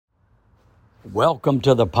Welcome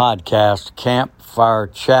to the podcast, Campfire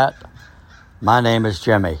Chat. My name is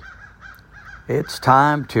Jimmy. It's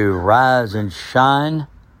time to rise and shine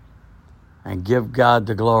and give God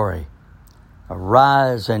the glory.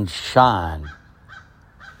 Arise and shine,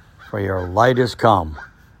 for your light is come.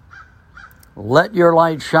 Let your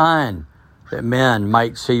light shine, that men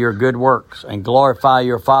might see your good works and glorify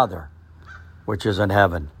your Father, which is in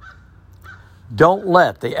heaven. Don't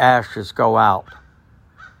let the ashes go out.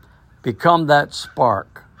 Become that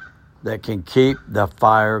spark that can keep the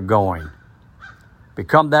fire going.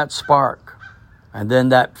 Become that spark and then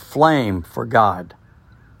that flame for God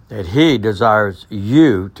that He desires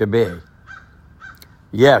you to be.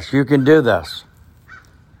 Yes, you can do this.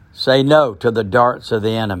 Say no to the darts of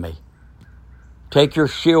the enemy. Take your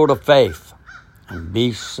shield of faith and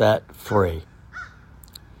be set free.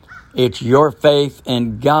 It's your faith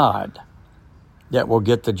in God that will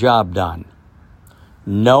get the job done,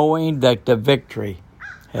 knowing that the victory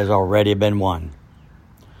has already been won.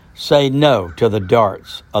 Say no to the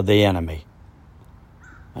darts of the enemy.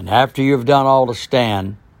 And after you've done all to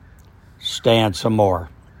stand, stand some more.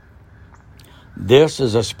 This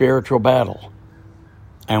is a spiritual battle,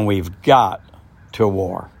 and we've got to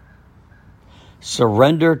war.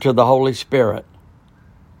 Surrender to the Holy Spirit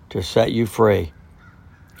to set you free,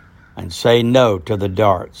 and say no to the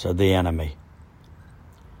darts of the enemy.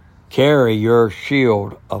 Carry your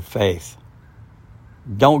shield of faith.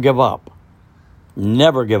 Don't give up.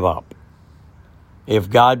 Never give up. If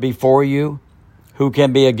God be for you, who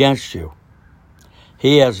can be against you?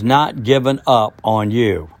 He has not given up on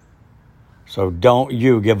you, so don't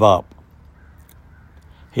you give up.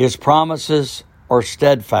 His promises are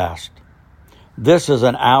steadfast. This is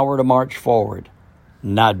an hour to march forward,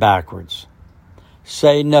 not backwards.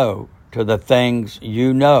 Say no to the things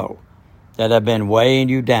you know that have been weighing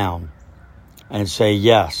you down, and say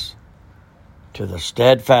yes to the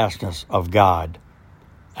steadfastness of God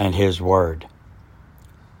and His Word.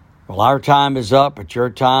 Well, our time is up, but your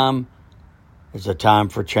time is a time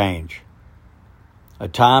for change. A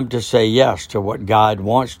time to say yes to what God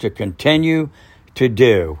wants to continue to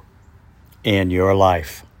do in your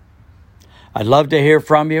life. I'd love to hear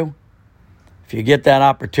from you. If you get that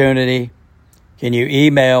opportunity, can you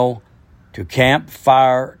email to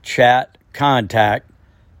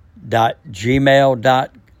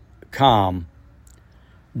campfirechatcontact@gmail.com.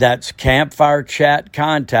 That's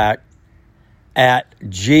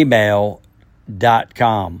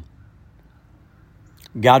campfirechatcontact@gmail.com.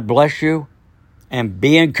 God bless you, and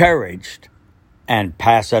be encouraged, and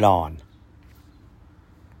pass it on.